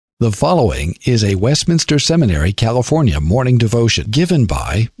The following is a Westminster Seminary, California morning devotion given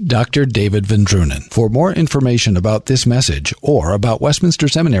by Dr. David Vendrunen. For more information about this message or about Westminster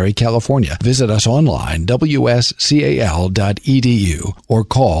Seminary, California, visit us online, wscal.edu, or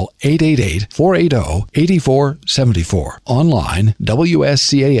call 888-480-8474. Online,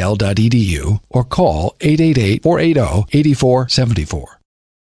 wscal.edu, or call 888-480-8474.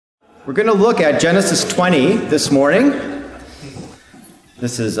 We're going to look at Genesis 20 this morning.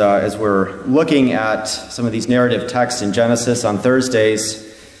 This is, as we're looking at some of these narrative texts in Genesis on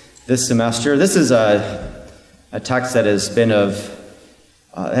Thursdays this semester, this is a text that has been I've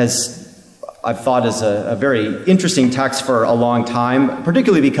thought is a very interesting text for a long time,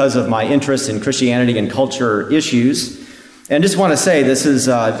 particularly because of my interest in Christianity and culture issues. And just want to say, this is,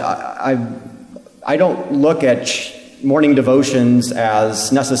 I don't look at morning devotions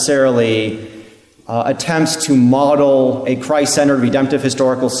as necessarily attempts to model a Christ-centered redemptive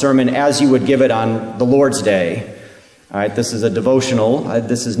historical sermon as you would give it on the Lord's Day. All right, this is a devotional.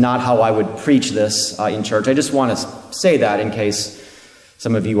 This is not how I would preach this in church. I just want to say that in case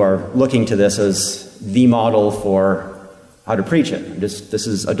some of you are looking to this as the model for how to preach it. This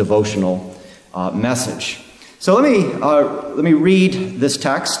is a devotional message. So let me read this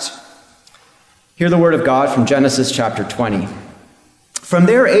text. Hear the word of God from Genesis chapter 20. From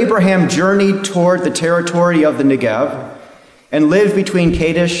there, Abraham journeyed toward the territory of the Negev and lived between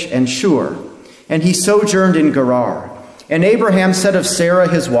Kadesh and Shur, and he sojourned in Gerar. And Abraham said of Sarah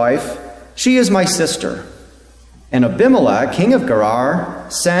his wife, "She is my sister." And Abimelech, king of Gerar,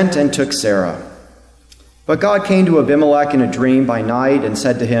 sent and took Sarah. But God came to Abimelech in a dream by night and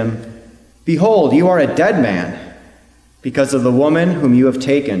said to him, "Behold, you are a dead man, because of the woman whom you have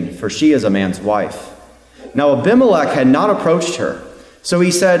taken, for she is a man's wife." Now Abimelech had not approached her. So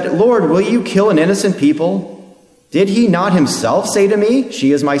he said, "Lord, will you kill an innocent people? Did he not himself say to me,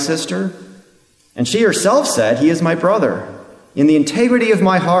 'She is my sister'?" And she herself said, "He is my brother. In the integrity of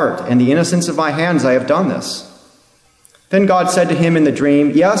my heart and the innocence of my hands I have done this." Then God said to him in the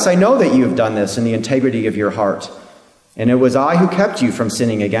dream, "Yes, I know that you have done this in the integrity of your heart. And it was I who kept you from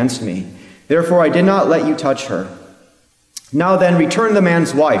sinning against me. Therefore I did not let you touch her. Now then, return the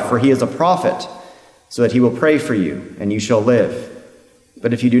man's wife, for he is a prophet, so that he will pray for you, and you shall live.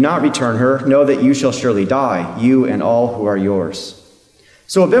 But if you do not return her, know that you shall surely die, you and all who are yours."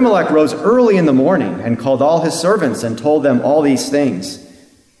 So Abimelech rose early in the morning and called all his servants and told them all these things.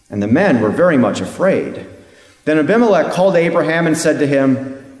 And the men were very much afraid. Then Abimelech called Abraham and said to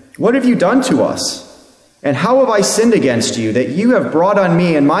him, "What have you done to us? And how have I sinned against you, that you have brought on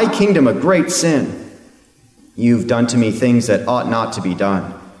me and my kingdom a great sin? You've done to me things that ought not to be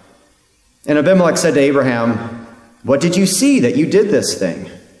done." And Abimelech said to Abraham, "What did you see that you did this thing?"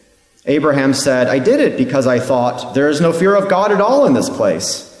 Abraham said, "I did it because I thought, there is no fear of God at all in this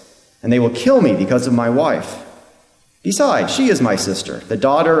place, and they will kill me because of my wife. Besides, she is my sister, the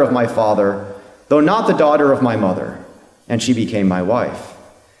daughter of my father, though not the daughter of my mother, and she became my wife.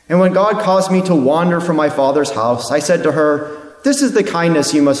 And when God caused me to wander from my father's house, I said to her, 'This is the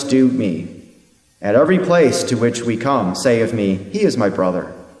kindness you must do me. At every place to which we come, say of me, he is my brother.'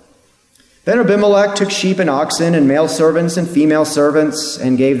 Then Abimelech took sheep and oxen and male servants and female servants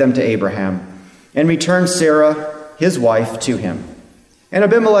and gave them to Abraham, and returned Sarah, his wife, to him. And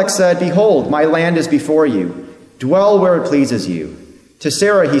Abimelech said, 'Behold, my land is before you. Dwell where it pleases you.' To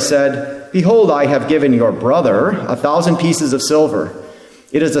Sarah he said, 'Behold, I have given your brother 1,000 pieces of silver.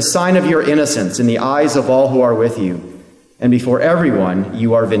 It is a sign of your innocence in the eyes of all who are with you, and before everyone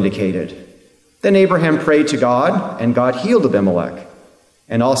you are vindicated.' Then Abraham prayed to God, and God healed Abimelech,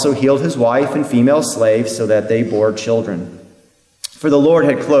 and also healed his wife and female slaves so that they bore children. For the Lord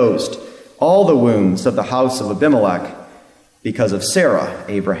had closed all the wombs of the house of Abimelech because of Sarah,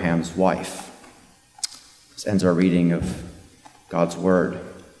 Abraham's wife." This ends our reading of God's word.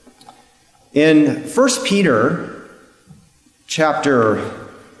 In 1 Peter chapter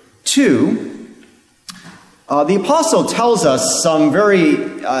 2, the apostle tells us some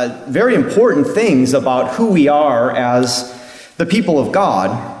very important things about who we are as the people of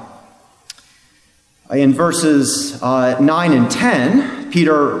God. In verses 9 and 10,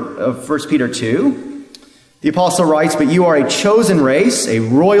 1 Peter 2, the apostle writes, "But you are a chosen race, a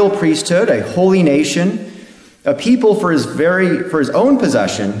royal priesthood, a holy nation, a people for his own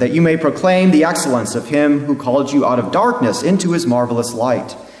possession, that you may proclaim the excellence of him who called you out of darkness into his marvelous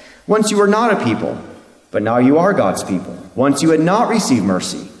light. Once you were not a people, but now you are God's people. Once you had not received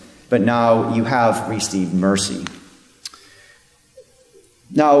mercy, but now you have received mercy."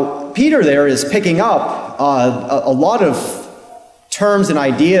 Now, Peter there is picking up a lot of terms and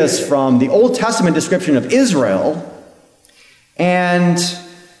ideas from the Old Testament description of Israel, and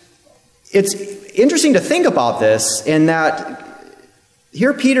it's interesting to think about this in that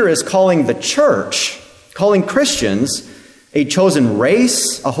here Peter is calling the church, calling Christians, a chosen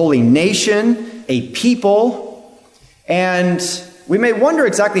race, a holy nation, a people, and we may wonder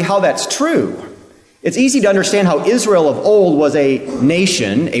exactly how that's true. It's easy to understand how Israel of old was a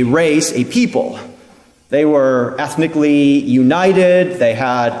nation, a race, a people. They were ethnically united, they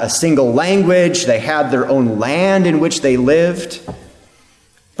had a single language, they had their own land in which they lived.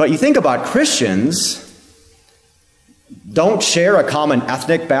 But you think about Christians, don't share a common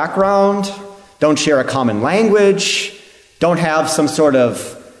ethnic background, don't share a common language, don't have some sort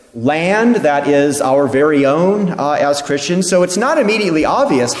of land that is our very own as Christians. So it's not immediately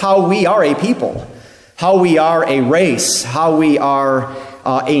obvious how we are a people, how we are a race, how we are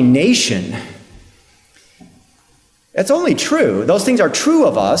a nation. It's only true. Those things are true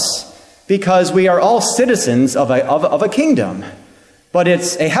of us because we are all citizens of a kingdom. But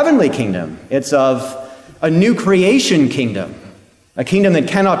it's a heavenly kingdom. It's of a new creation kingdom, a kingdom that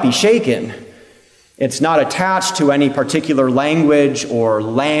cannot be shaken. It's not attached to any particular language or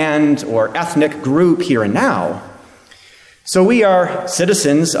land or ethnic group here and now. So we are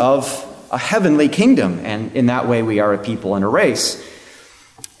citizens of a heavenly kingdom, and in that way we are a people and a race.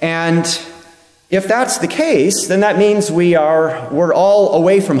 And if that's the case, then that means we're all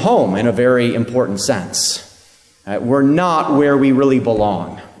away from home in a very important sense. We're not where we really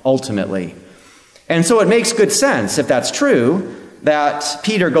belong, ultimately. And so it makes good sense, if that's true, that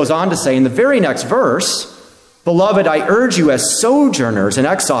Peter goes on to say in the very next verse, "Beloved, I urge you as sojourners and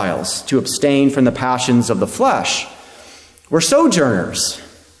exiles to abstain from the passions of the flesh." We're sojourners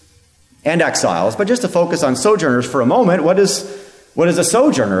and exiles, but just to focus on sojourners for a moment, what is a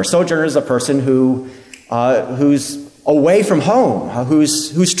sojourner? A sojourner is a person who's away from home,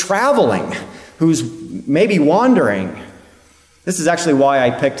 who's traveling, who's maybe wandering. This is actually why I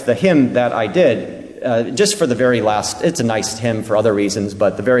picked the hymn that I did, just for the very last, it's a nice hymn for other reasons,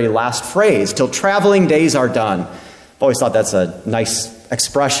 but the very last phrase, "till traveling days are done." I've always thought that's a nice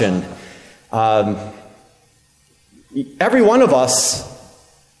expression. Every one of us,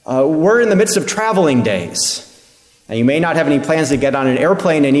 we're in the midst of traveling days. Now, you may not have any plans to get on an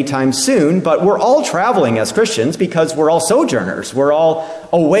airplane anytime soon, but we're all traveling as Christians because we're all sojourners. We're all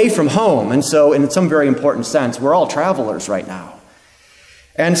away from home. And so in some very important sense, we're all travelers right now.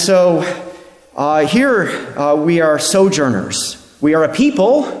 And so here we are sojourners. We are a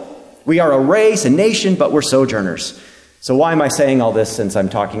people, we are a race, a nation, but we're sojourners. So why am I saying all this since I'm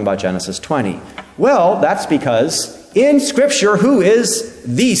talking about Genesis 20? Well, that's because in Scripture, who is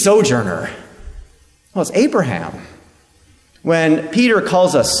the sojourner? Well, it's Abraham. When Peter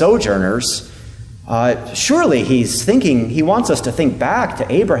calls us sojourners, surely he wants us to think back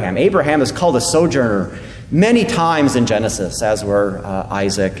to Abraham. Abraham is called a sojourner many times in Genesis, as were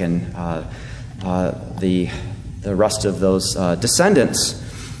Isaac and the rest of those descendants.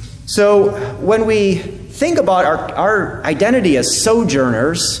 So when we think about our identity as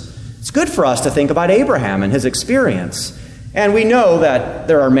sojourners, it's good for us to think about Abraham and his experience. And we know that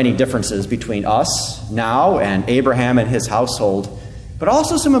there are many differences between us now and Abraham and his household, but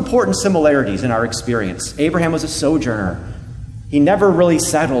also some important similarities in our experience. Abraham was a sojourner. He never really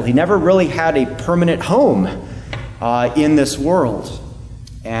settled. He never really had a permanent home in this world.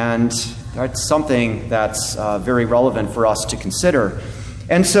 And that's something that's very relevant for us to consider.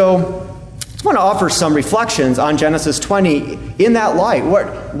 And so I want to offer some reflections on Genesis 20 in that light.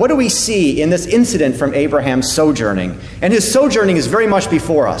 What do we see in this incident from Abraham's sojourning? And his sojourning is very much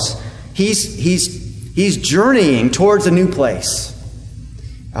before us. He's journeying towards a new place,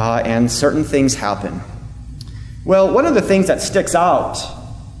 and certain things happen. Well, one of the things that sticks out,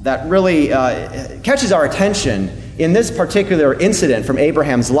 that really catches our attention in this particular incident from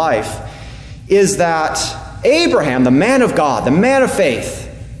Abraham's life, is that Abraham, the man of God, the man of faith,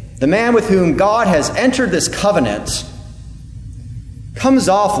 the man with whom God has entered this covenant, comes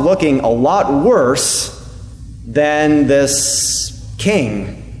off looking a lot worse than this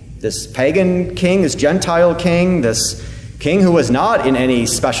king, this pagan king, this Gentile king, this king who was not in any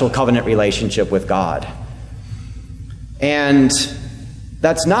special covenant relationship with God. And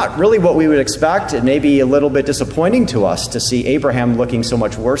that's not really what we would expect. It may be a little bit disappointing to us to see Abraham looking so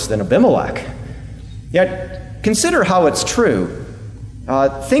much worse than Abimelech. Yet, consider how it's true.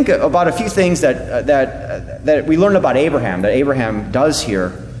 Think about a few things that we learn about Abraham, that Abraham does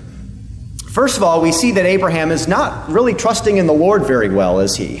here. First of all, we see that Abraham is not really trusting in the Lord very well,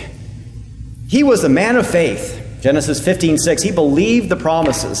 is he? He was a man of faith. Genesis 15:6, he believed the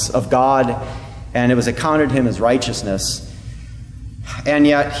promises of God, and it was accounted him as righteousness. And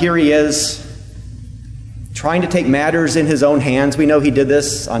yet, here he is, trying to take matters in his own hands. We know he did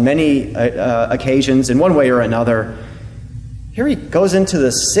this on many occasions in one way or another. Here he goes into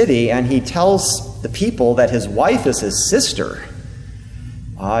the city and he tells the people that his wife is his sister.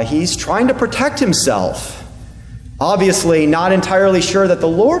 He's trying to protect himself. Obviously not entirely sure that the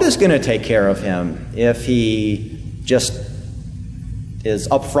Lord is going to take care of him if he just is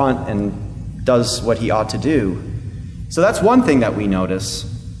upfront and does what he ought to do. So that's one thing that we notice.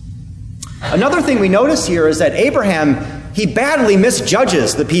 Another thing we notice here is that Abraham, he badly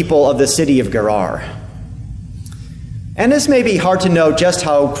misjudges the people of the city of Gerar. And this may be hard to know just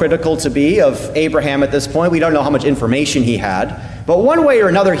how critical to be of Abraham at this point. We don't know how much information he had. But one way or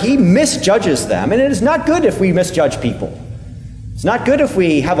another, he misjudges them. And it is not good if we misjudge people. It's not good if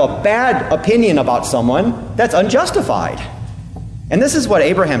we have a bad opinion about someone that's unjustified. And this is what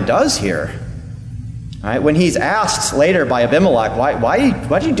Abraham does here. All right, when he's asked later by Abimelech,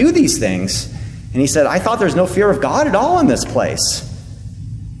 why did you do these things? And he said, I thought there's no fear of God at all in this place.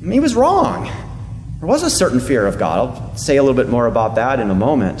 And he was wrong. There was a certain fear of God. I'll say a little bit more about that in a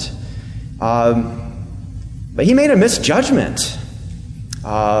moment. But he made a misjudgment,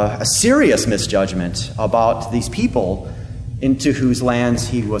 a serious misjudgment about these people into whose lands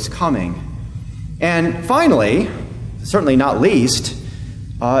he was coming. And finally, certainly not least,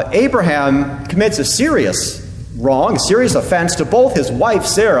 Abraham commits a serious wrong, a serious offense to both his wife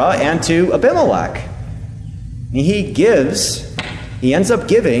Sarah and to Abimelech. He ends up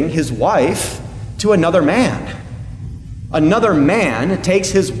giving his wife to another man. Another man takes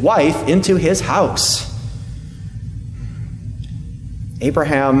his wife into his house.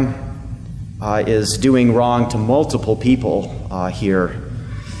 Abraham is doing wrong to multiple people here.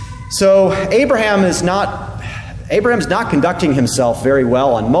 So Abraham's not conducting himself very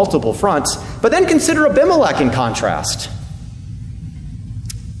well on multiple fronts, but then consider Abimelech in contrast.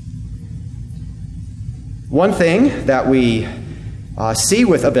 One thing that we see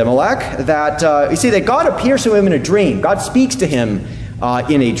with Abimelech, that you see that God appears to him in a dream. God speaks to him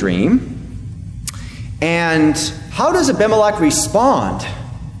in a dream. And how does Abimelech respond?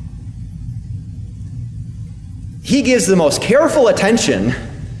 He gives the most careful attention.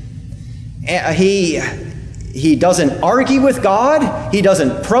 He doesn't argue with God. He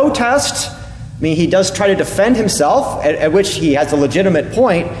doesn't protest. He does try to defend himself, at which he has a legitimate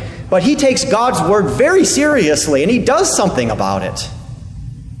point. But he takes God's word very seriously, and he does something about it.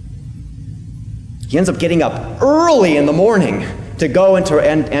 He ends up getting up early in the morning to go and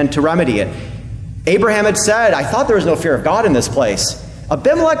to remedy it. Abraham had said, I thought there was no fear of God in this place.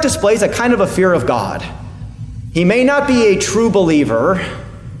 Abimelech displays a kind of a fear of God. He may not be a true believer.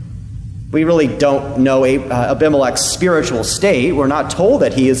 We really don't know Abimelech's spiritual state. We're not told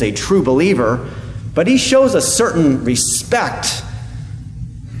that he is a true believer, but he shows a certain respect,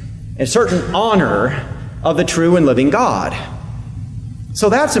 a certain honor of the true and living God. So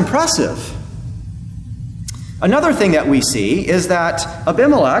that's impressive. Another thing that we see is that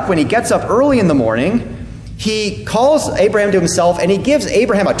Abimelech, when he gets up early in the morning, he calls Abraham to himself and he gives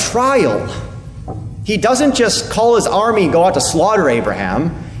Abraham a trial. He doesn't just call his army and go out to slaughter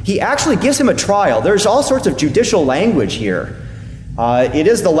Abraham. He actually gives him a trial. There's all sorts of judicial language here. It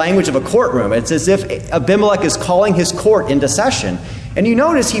is the language of a courtroom. It's as if Abimelech is calling his court into session. And you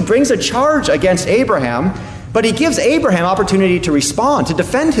notice he brings a charge against Abraham, but he gives Abraham opportunity to respond, to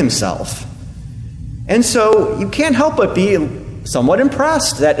defend himself. And so you can't help but be somewhat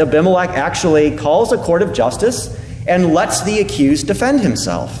impressed that Abimelech actually calls a court of justice and lets the accused defend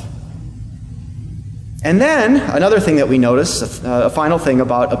himself. And then, another thing that we notice, a final thing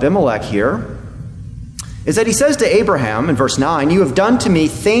about Abimelech here, is that he says to Abraham in verse 9, you have done to me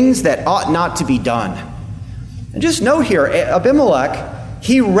things that ought not to be done. And just note here, Abimelech,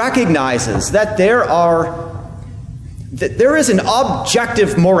 he recognizes that there is an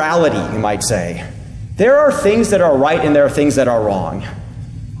objective morality, you might say. There are things that are right and there are things that are wrong.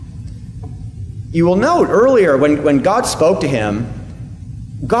 You will note earlier when God spoke to him,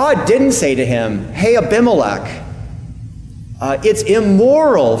 God didn't say to him, hey, Abimelech, it's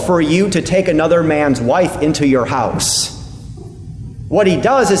immoral for you to take another man's wife into your house. What he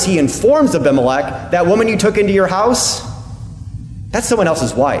does is he informs Abimelech, that woman you took into your house, that's someone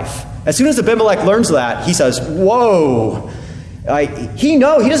else's wife. As soon as Abimelech learns that, he says, whoa. He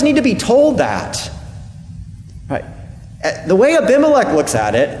doesn't need to be told that. Right. The way Abimelech looks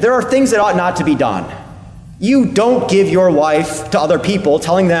at it, there are things that ought not to be done. You don't give your wife to other people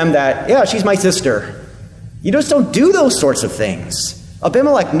telling them that, yeah, she's my sister. You just don't do those sorts of things.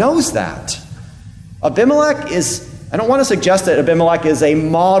 Abimelech knows that. I don't want to suggest that Abimelech is a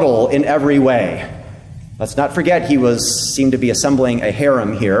model in every way. Let's not forget he seemed to be assembling a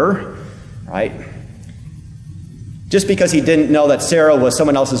harem here, right? Just because he didn't know that Sarah was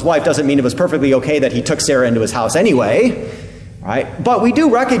someone else's wife doesn't mean it was perfectly okay that he took Sarah into his house anyway, right? But we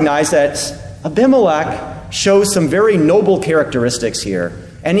do recognize that Abimelech shows some very noble characteristics here,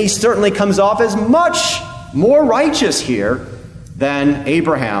 and he certainly comes off as much more righteous here than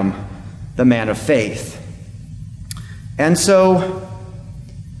Abraham, the man of faith. And so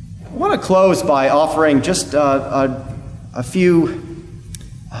I want to close by offering just a few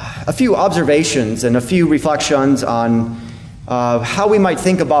observations and a few reflections on how we might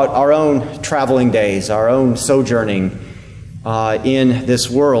think about our own traveling days, our own sojourning in this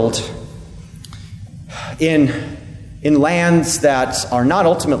world, in lands that are not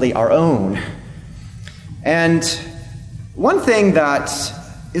ultimately our own. And one thing that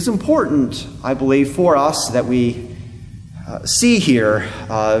is important, I believe, for us that we see here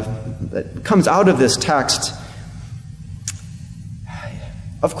that comes out of this text.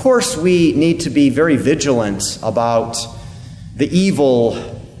 Of course, we need to be very vigilant about the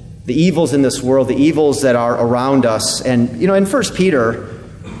evils in this world, the evils that are around us. And, in 1 Peter,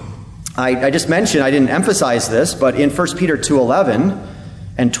 I just mentioned, I didn't emphasize this, but in 1 Peter 2:11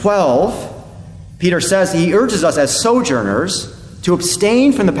 and 12, Peter says, he urges us as sojourners to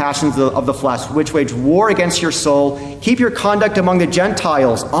abstain from the passions of the flesh, which wage war against your soul. Keep your conduct among the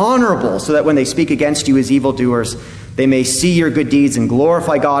Gentiles honorable, so that when they speak against you as evildoers, they may see your good deeds and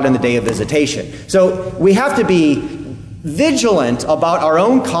glorify God in the day of visitation. So we have to be vigilant about our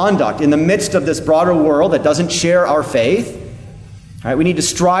own conduct in the midst of this broader world that doesn't share our faith. All right, we need to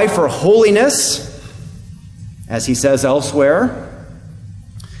strive for holiness, as he says elsewhere.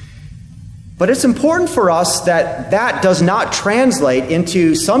 But it's important for us that does not translate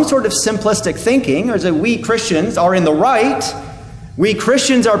into some sort of simplistic thinking, or that we Christians are in the right, we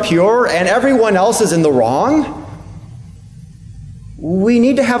Christians are pure, and everyone else is in the wrong. We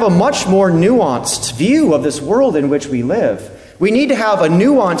need to have a much more nuanced view of this world in which we live. We need to have a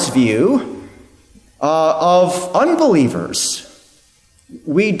nuanced view of unbelievers.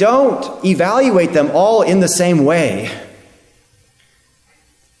 We don't evaluate them all in the same way.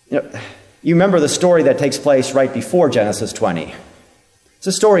 You remember the story that takes place right before Genesis 20. It's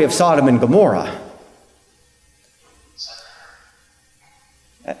the story of Sodom and Gomorrah.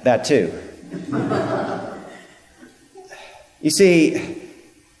 That too. You see,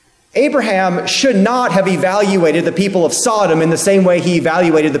 Abraham should not have evaluated the people of Sodom in the same way he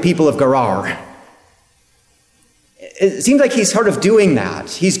evaluated the people of Gerar. It seems like he's sort of doing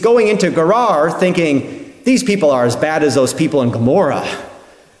that. He's going into Gerar thinking, these people are as bad as those people in Gomorrah.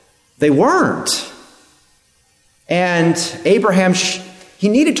 They weren't. And Abraham, he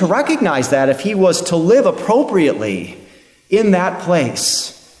needed to recognize that if he was to live appropriately in that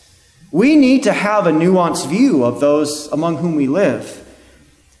place. We need to have a nuanced view of those among whom we live.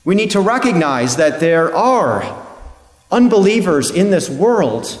 We need to recognize that there are unbelievers in this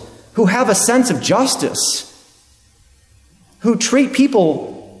world who have a sense of justice, who treat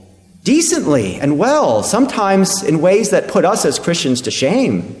people decently and well, sometimes in ways that put us as Christians to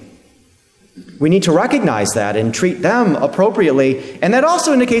shame. We need to recognize that and treat them appropriately. And that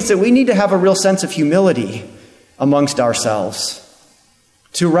also indicates that we need to have a real sense of humility amongst ourselves,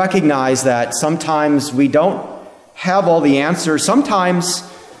 to recognize that sometimes we don't have all the answers. Sometimes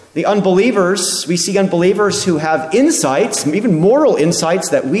the unbelievers, we see unbelievers who have insights, even moral insights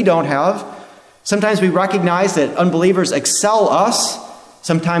that we don't have. Sometimes we recognize that unbelievers excel us.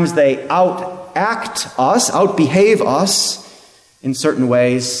 Sometimes they outact us, outbehave us in certain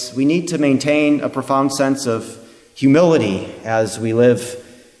ways. We need to maintain a profound sense of humility as we live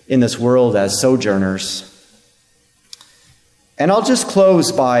in this world as sojourners. And I'll just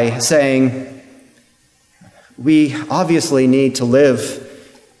close by saying we obviously need to live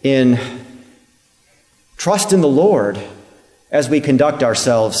in trust in the Lord as we conduct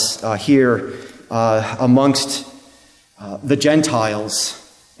ourselves here amongst the Gentiles,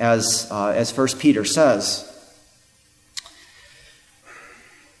 as 1 Peter says.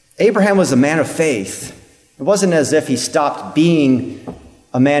 Abraham was a man of faith. It wasn't as if he stopped being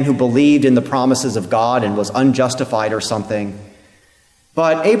a man who believed in the promises of God and was unjustified or something.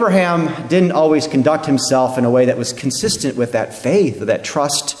 But Abraham didn't always conduct himself in a way that was consistent with that faith, that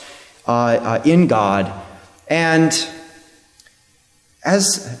trust in God. And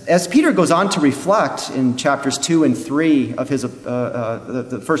as Peter goes on to reflect in chapters 2 and 3 of his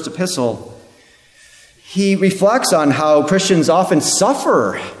the first epistle, he reflects on how Christians often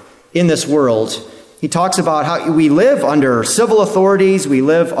suffer in this world. He talks about how we live under civil authorities, we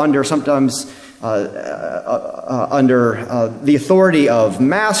live under sometimes under the authority of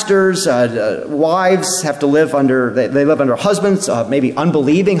masters. Wives have to live under, they live under husbands, maybe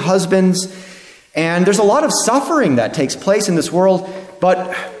unbelieving husbands. And there's a lot of suffering that takes place in this world,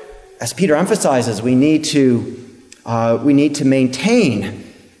 but as Peter emphasizes, we need to maintain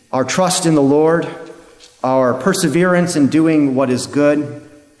our trust in the Lord, our perseverance in doing what is good.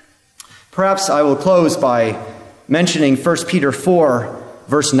 Perhaps I will close by mentioning 1 Peter 4,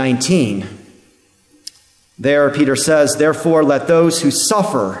 verse 19. There, Peter says, "Therefore, let those who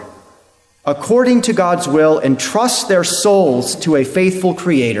suffer according to God's will entrust their souls to a faithful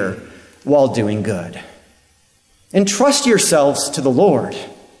Creator while doing good." Entrust yourselves to the Lord.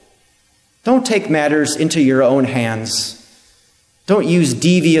 Don't take matters into your own hands. Don't use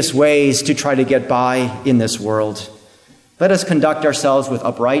devious ways to try to get by in this world. Let us conduct ourselves with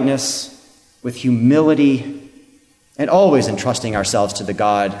uprightness, with humility, and always entrusting ourselves to the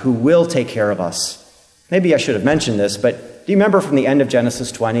God who will take care of us. Maybe I should have mentioned this, but do you remember from the end of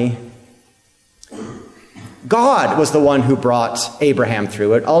Genesis 20? God was the one who brought Abraham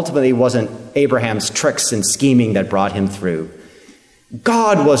through. It ultimately wasn't Abraham's tricks and scheming that brought him through.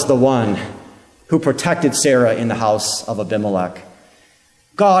 God was the one who protected Sarah in the house of Abimelech.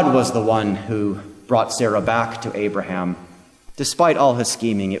 God was the one who brought Sarah back to Abraham. Despite all his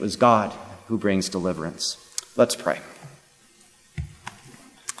scheming, it was God who brings deliverance. Let's pray.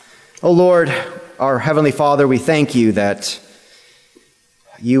 Oh Lord, our Heavenly Father, we thank you that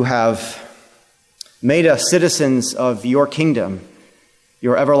you have made us citizens of your kingdom,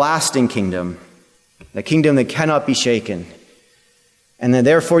 your everlasting kingdom, the kingdom that cannot be shaken. And that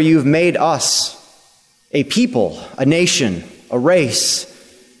therefore you've made us a people, a nation, a race,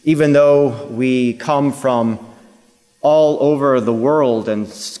 even though we come from all over the world and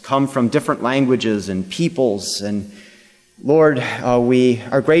come from different languages and peoples. And Lord, we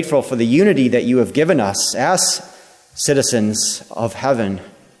are grateful for the unity that you have given us as citizens of heaven.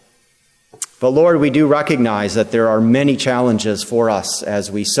 But Lord, we do recognize that there are many challenges for us as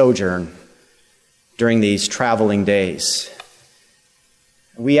we sojourn during these traveling days.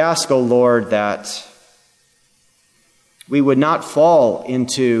 We ask, O Lord, that we would not fall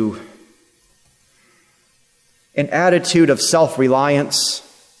into an attitude of self-reliance,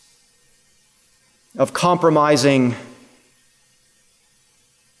 of compromising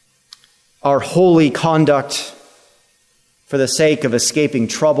our holy conduct for the sake of escaping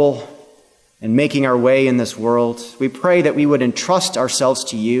trouble and making our way in this world. We pray that we would entrust ourselves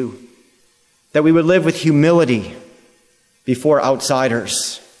to you, that we would live with humility before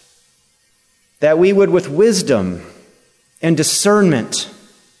outsiders, that we would with wisdom and discernment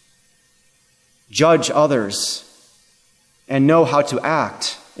judge others and know how to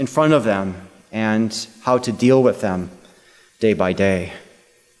act in front of them and how to deal with them day by day.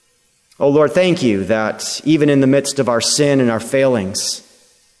 Oh Lord, thank you that even in the midst of our sin and our failings,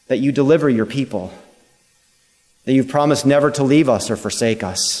 that you deliver your people, that you've promised never to leave us or forsake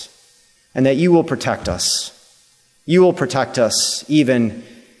us, and that you will protect us. You will protect us even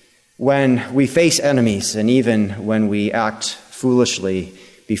when we face enemies and even when we act foolishly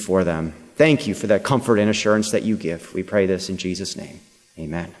before them. Thank you for that comfort and assurance that you give. We pray this in Jesus' name.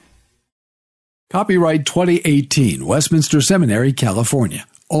 Amen. Copyright 2018, Westminster Seminary, California.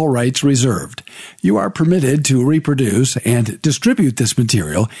 All rights reserved. You are permitted to reproduce and distribute this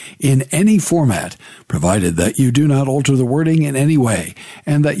material in any format, provided that you do not alter the wording in any way,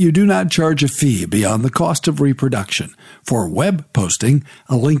 and that you do not charge a fee beyond the cost of reproduction. For web posting,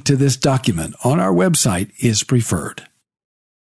 a link to this document on our website is preferred.